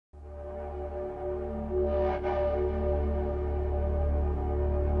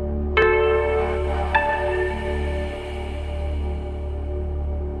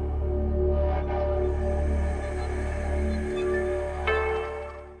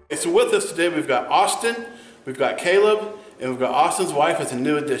So with us today, we've got Austin, we've got Caleb, and we've got Austin's wife as a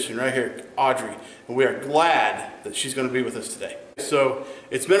new addition right here, Audrey. And we are glad that she's going to be with us today. So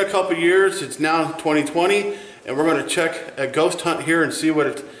it's been a couple years, it's now 2020, and we're going to check a ghost hunt here and see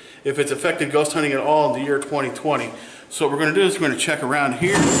if it's affected ghost hunting at all in the year 2020. So what we're going to do is we're going to check around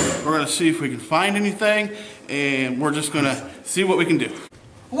here, we're going to see if we can find anything, and we're just going to see what we can do.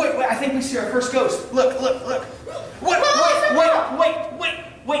 Wait, I think we see our first ghost. Look.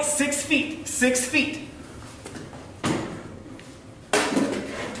 Wait, 6 feet, 6 feet.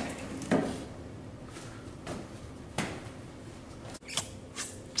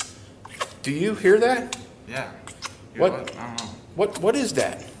 Do you hear that? Yeah. What? I don't know. What is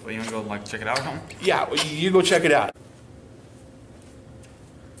that? Well, you want to go like check it out or something? Yeah, you go check it out.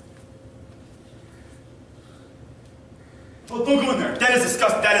 Oh, don't go in there. That is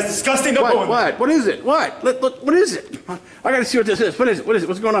disgusting. That is disgusting. Don't go in there. What is it? What is it? I gotta see what this is. What is it?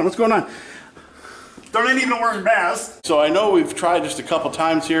 What's going on? What's going on? They're not even wearing masks. So I know we've tried just a couple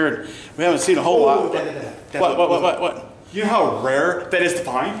times here and we haven't seen a whole lot. What? You know how rare that is to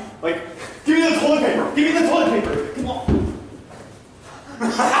find? Like, give me the toilet paper. Give me the toilet paper. Come on.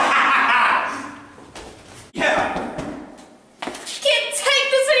 Yeah. Can't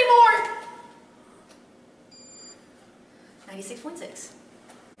take this anymore. 96.6.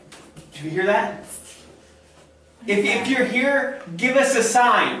 Did you hear that? If you're here, give us a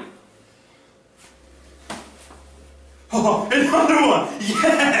sign. Oh, another one!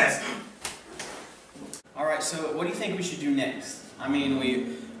 Yes! Alright, so what do you think we should do next? I mean,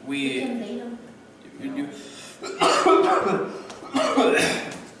 we do.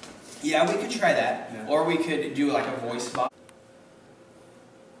 Yeah, we could try that. Yeah. Or we could do like a voice box.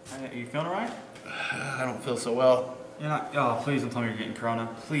 Are you feeling alright? I don't feel so well. You're not. Oh, please don't tell me you're getting corona.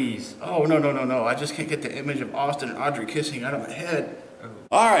 Please. Oh, no. I just can't get the image of Austin and Audrey kissing out of my head. Oh.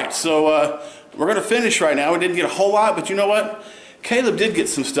 All right, so we're going to finish right now. We didn't get a whole lot, but you know what? Caleb did get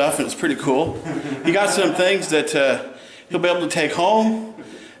some stuff, and it's pretty cool. He got some things that he'll be able to take home,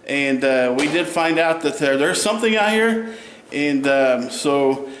 and we did find out that there's something out here, and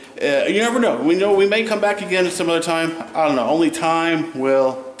so you never know. We may come back again some other time. I don't know. Only time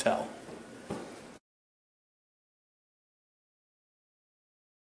will